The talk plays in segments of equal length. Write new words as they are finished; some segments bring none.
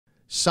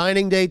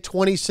Signing Day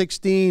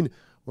 2016.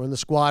 We're in the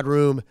squad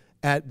room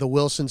at the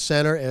Wilson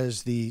Center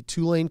as the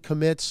Tulane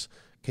commits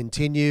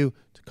continue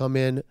to come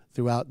in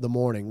throughout the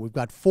morning. We've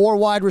got 4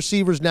 wide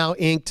receivers now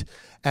inked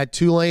at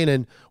Tulane,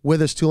 and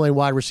with us, Tulane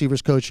wide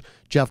receivers coach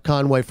Jeff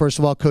Conway. First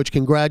of all, Coach,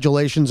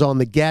 congratulations on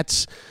the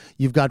gets.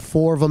 You've got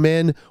 4 of them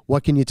in.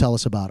 What can you tell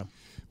us about them?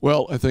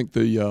 Well, I think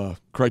the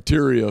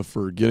criteria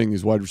for getting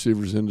these wide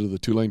receivers into the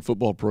Tulane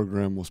football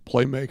program was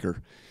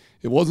playmaker.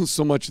 It wasn't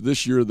so much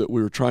this year that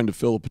we were trying to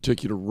fill a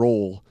particular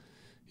role,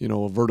 you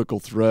know, a vertical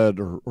thread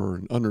or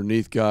an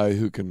underneath guy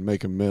who can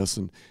make a miss.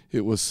 And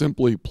it was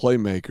simply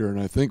playmaker, and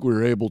I think we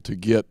were able to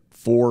get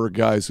 4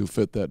 guys who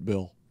fit that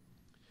bill.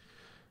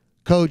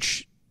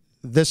 Coach,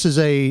 this is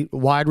a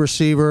wide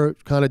receiver,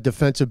 kind of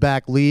defensive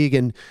back league,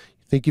 and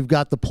you think you've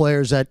got the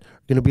players that are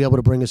going to be able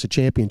to bring us a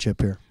championship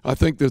here? I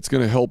think that's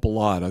going to help a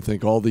lot. I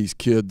think all these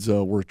kids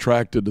were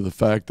attracted to the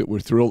fact that we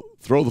throw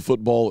the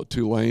football at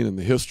Tulane and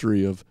the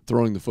history of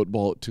throwing the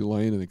football at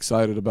Tulane, and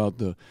excited about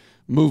the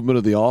movement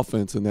of the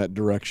offense in that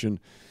direction,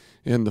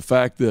 and the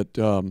fact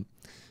that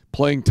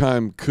playing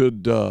time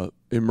could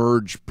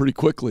emerge pretty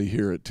quickly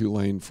here at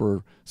Tulane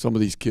for some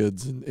of these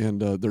kids,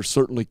 and they're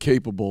certainly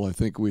capable. I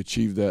think we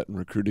achieved that in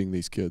recruiting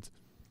these kids.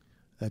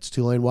 That's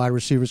Tulane wide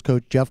receivers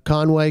coach Jeff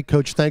Conway.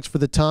 Coach, thanks for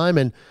the time,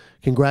 and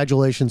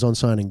congratulations on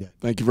signing day.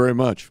 Thank you very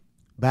much.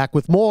 Back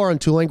with more on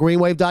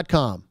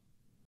TulaneGreenWave.com.